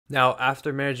Now,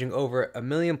 after managing over $1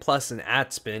 million plus in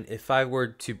ad spend, if I were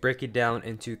to break it down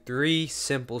into 3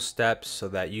 simple steps so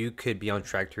that you could be on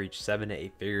track to reach 7 to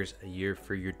 8 figures a year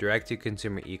for your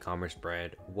direct-to-consumer e-commerce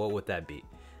brand, what would that be?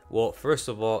 Well, first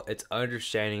of all, it's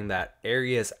understanding that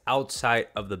areas outside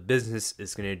of the business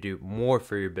is going to do more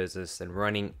for your business than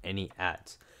running any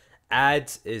ads.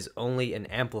 Ads is only an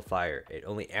amplifier. It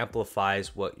only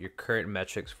amplifies what your current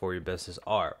metrics for your business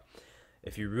are.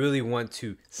 If you really want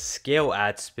to scale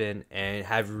ad spend and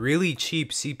have really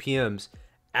cheap CPMs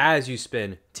as you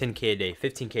spend 10K a day,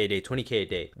 15K a day, 20K a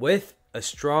day with a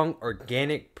strong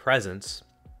organic presence,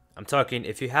 I'm talking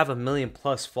if you have 1 million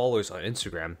plus followers on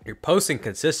Instagram, you're posting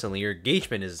consistently, your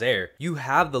engagement is there, you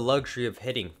have the luxury of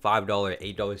hitting $5,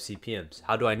 $8 CPMs.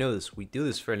 How do I know this? We do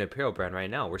this for an apparel brand right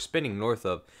now. We're spending north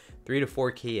of 3 to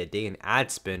 4K a day in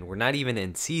ad spend. We're not even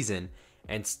in season,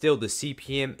 and still the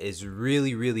CPM is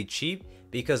really, really cheap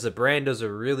because the brand does a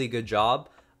really good job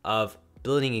of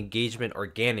building engagement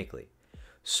organically.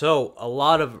 So a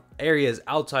lot of areas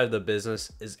outside of the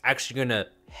business is actually going to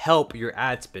help your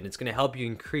ad spend. It's going to help you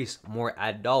increase more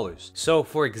ad dollars. So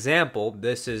for example,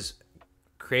 this is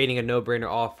creating a no-brainer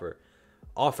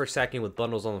offer stacking with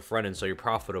bundles on the front end so you're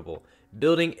profitable,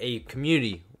 building a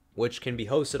community which can be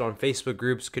hosted on Facebook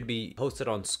groups, could be hosted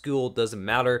on school, doesn't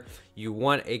matter. You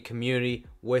want a community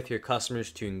with your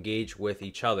customers to engage with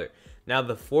each other. Now,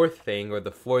 the fourth thing, or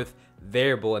the fourth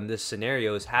variable in this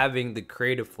scenario, is having the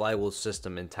creative flywheel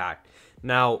system intact.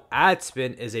 Now, ad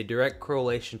spend is a direct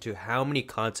correlation to how many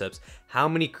concepts, how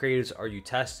many creatives are you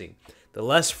testing. The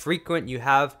less frequent you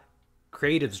have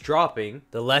creatives dropping,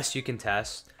 the less you can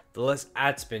test, the less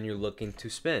ad spend you're looking to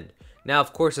spend. Now,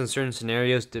 of course, in certain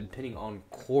scenarios, depending on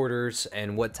quarters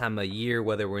and what time of year,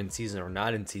 whether we're in season or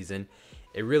not in season,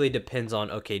 it really depends on,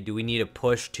 okay, do we need a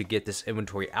push to get this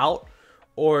inventory out?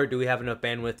 Or do we have enough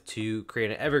bandwidth to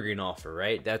create an evergreen offer,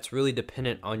 right? That's really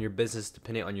dependent on your business,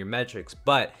 dependent on your metrics.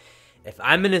 But if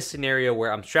I'm in a scenario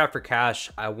where I'm strapped for cash,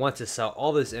 I want to sell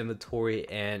all this inventory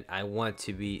and I want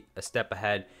to be a step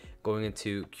ahead going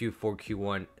into Q4,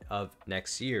 Q1 of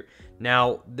next year.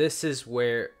 Now, this is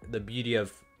where the beauty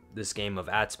of this game of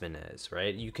ad spend is,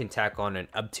 right? You can tack on an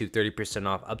up to 30%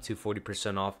 off, up to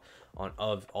 40% off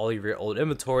of all of your old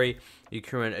inventory. You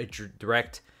can run a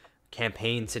direct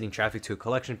campaign sending traffic to a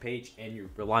collection page, and you're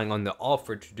relying on the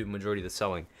offer to do majority of the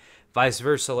selling. Vice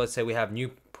versa, let's say we have new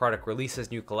product releases,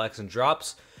 new collection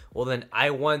drops. Well, then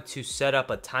I want to set up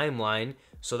a timeline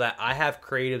so that I have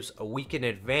creatives a week in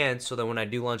advance, so that when I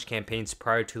do launch campaigns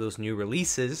prior to those new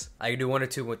releases, I can do one or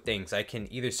two things. I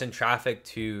can either send traffic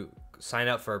to sign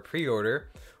up for a pre-order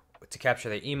to capture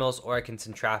their emails, or I can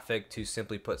send traffic to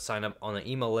simply put sign up on the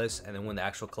email list, and then when the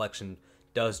actual collection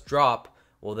does drop,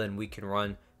 well, then we can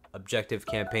run objective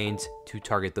campaigns to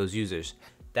target those users.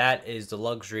 That is the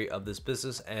luxury of this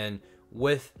business, and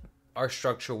with our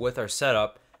structure, with our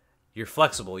setup, you're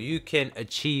flexible. You can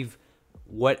achieve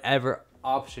whatever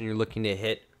option you're looking to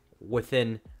hit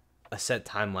within a set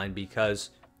timeline because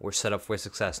we're set up for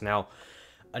success. Now,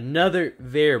 another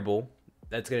variable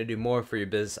that's going to do more for your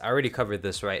business, I already covered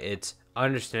this, right? It's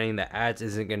understanding that ads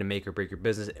isn't going to make or break your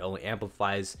business. It only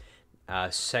amplifies.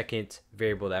 Second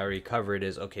variable that I already covered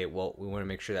is, okay, well, we want to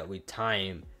make sure that we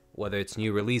time, whether it's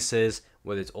new releases,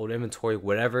 whether it's old inventory,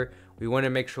 whatever, we want to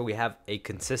make sure we have a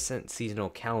consistent seasonal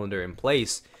calendar in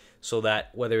place so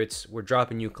that whether it's we're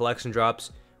dropping new collection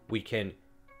drops, we can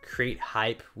create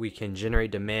hype, we can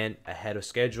generate demand ahead of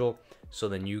schedule, so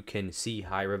then you can see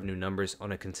high revenue numbers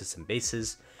on a consistent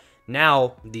basis.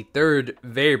 Now, the third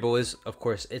variable is, of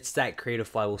course, it's that creative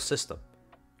flywheel system,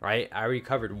 right? I already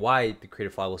covered why the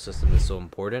creative flywheel system is so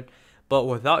important, but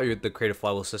without the creative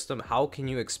flywheel system, how can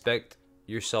you expect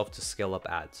yourself to scale up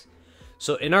ads?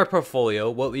 So in our portfolio,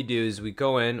 what we do is we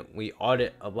go in, we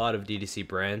audit a lot of D2C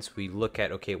brands. We look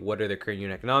at, okay, what are their current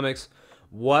unit economics?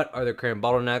 What are their current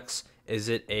bottlenecks? Is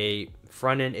it a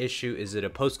front-end issue? Is it a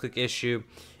post-click issue?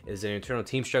 Is it an internal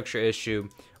team structure issue?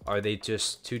 Are they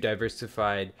just too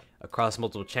diversified across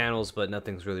multiple channels, but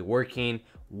nothing's really working?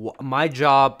 My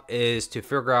job is to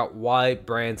figure out why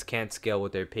brands can't scale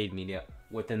with their paid media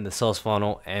within the sales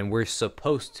funnel, and we're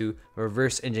supposed to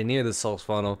reverse engineer the sales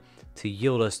funnel to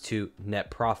yield us to net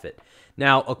profit.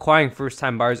 Now, acquiring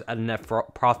first-time buyers at a net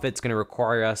profit is going to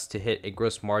require us to hit a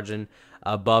gross margin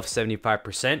above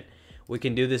 75%. We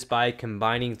can do this by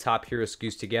combining top hero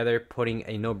SKUs together, putting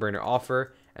a no-brainer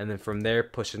offer, and then from there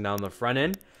pushing down the front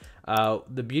end.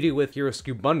 The beauty with hero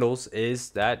SKU bundles is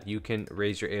that you can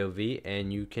raise your AOV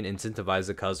and you can incentivize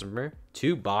the customer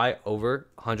to buy over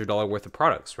 $100 worth of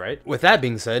products, right? With that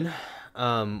being said,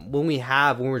 when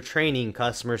we're training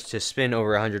customers to spend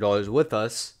over $100 with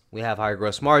us, we have higher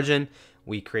gross margin,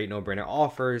 we create no-brainer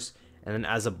offers, and then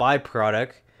as a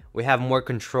byproduct, we have more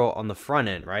control on the front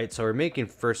end, right? So we're making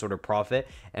first order profit,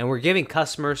 and we're giving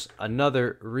customers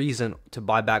another reason to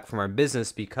buy back from our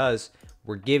business because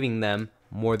we're giving them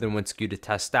more than one SKU to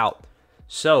test out.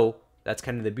 So that's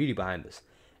kind of the beauty behind this.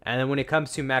 And then when it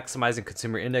comes to maximizing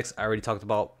consumer index, I already talked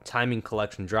about timing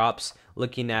collection drops,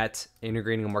 looking at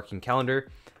integrating a marketing calendar,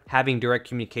 having direct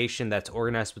communication that's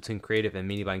organized between creative and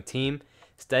media buying team,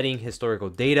 studying historical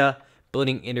data,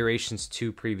 building iterations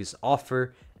to previous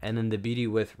offer, and then the beauty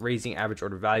with raising average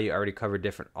order value. I already covered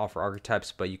different offer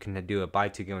archetypes, but you can do a buy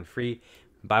two, get one free,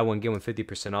 buy one, get one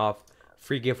 50% off,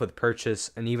 free gift with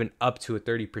purchase, and even up to a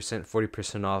 30%,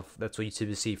 40% off. That's what you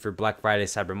typically see for Black Friday,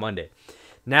 Cyber Monday.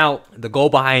 Now, the goal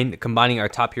behind combining our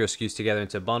top hero SKUs together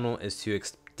into a bundle is to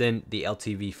extend the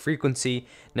LTV frequency.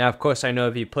 Now, of course, I know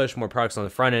if you push more products on the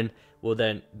front end, well,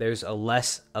 then there's a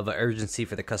less of an urgency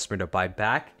for the customer to buy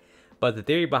back. But the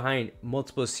theory behind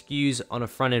multiple SKUs on a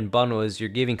front end bundle is you're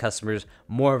giving customers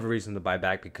more of a reason to buy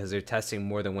back because they're testing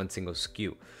more than one single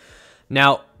SKU.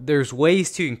 Now, there's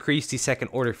ways to increase the second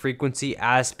order frequency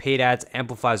as paid ads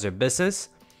amplifies their business.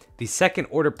 The second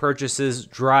order purchases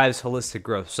drives holistic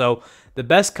growth. So the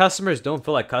best customers don't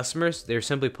feel like customers. They're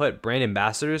simply put brand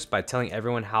ambassadors by telling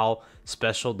everyone how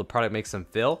special the product makes them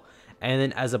feel. And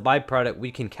then as a byproduct,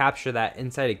 we can capture that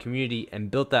inside a community and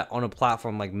build that on a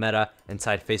platform like Meta,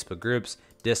 inside Facebook groups,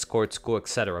 Discord, school,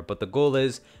 etc. But the goal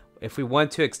is, if we want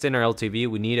to extend our LTV,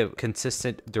 we need a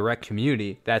consistent direct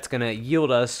community that's going to yield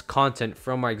us content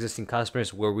from our existing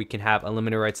customers where we can have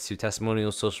unlimited rights to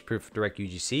testimonials, social proof, direct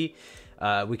UGC.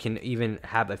 We can even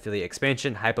have affiliate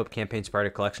expansion, hype up campaigns prior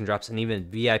to collection drops, and even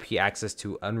VIP access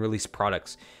to unreleased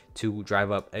products to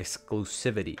drive up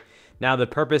exclusivity. Now, the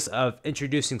purpose of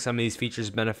introducing some of these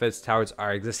features benefits towards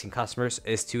our existing customers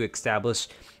is to establish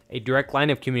a direct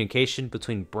line of communication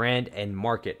between brand and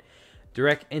market.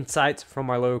 Direct insights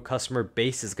from our loyal customer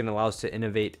base is going to allow us to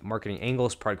innovate marketing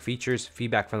angles, product features,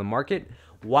 feedback from the market,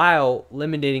 while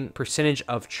limiting percentage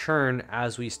of churn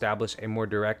as we establish a more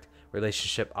direct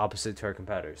relationship opposite to our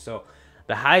competitors. So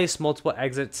the highest multiple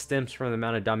exit stems from the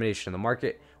amount of domination in the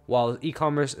market. While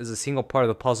e-commerce is a single part of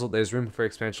the puzzle, there's room for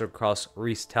expansion across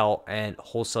retail and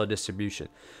wholesale distribution.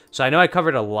 So I know I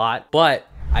covered a lot, but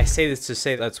I say this to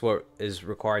say that's what is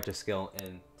required to scale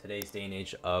in today's day and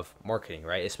age of marketing,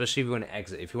 right? Especially if you want to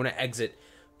exit. If you want to exit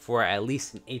for at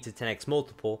least an 8 to 10x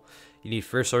multiple, you need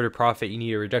first order profit, you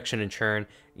need a reduction in churn,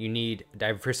 you need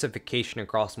diversification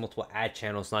across multiple ad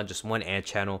channels, not just one ad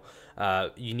channel.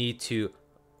 You need to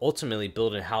ultimately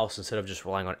build a house instead of just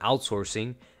relying on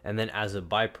outsourcing. And then as a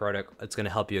byproduct, it's going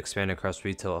to help you expand across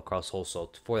retail, across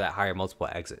wholesale for that higher multiple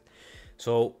exit.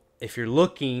 So if you're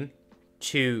looking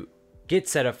to get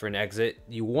set up for an exit,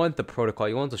 you want the protocol,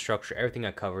 you want the structure, everything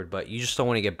I covered, but you just don't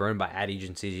want to get burned by ad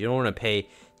agencies. You don't want to pay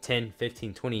 10,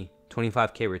 15, 20,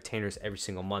 25K retainers every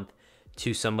single month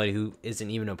to somebody who isn't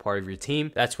even a part of your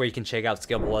team. That's where you can check out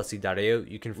scalableLSD.io.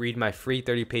 You can read my free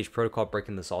 30-page protocol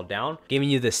breaking this all down, giving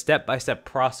you the step-by-step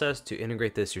process to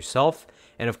integrate this yourself.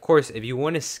 And of course, if you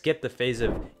want to skip the phase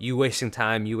of you wasting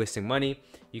time, you wasting money,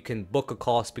 you can book a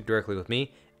call, speak directly with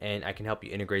me, and I can help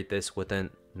you integrate this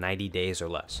within 90 days or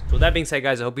less. So with that being said,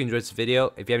 guys, I hope you enjoyed this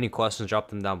video. If you have any questions, drop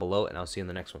them down below, and I'll see you in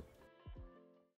the next one.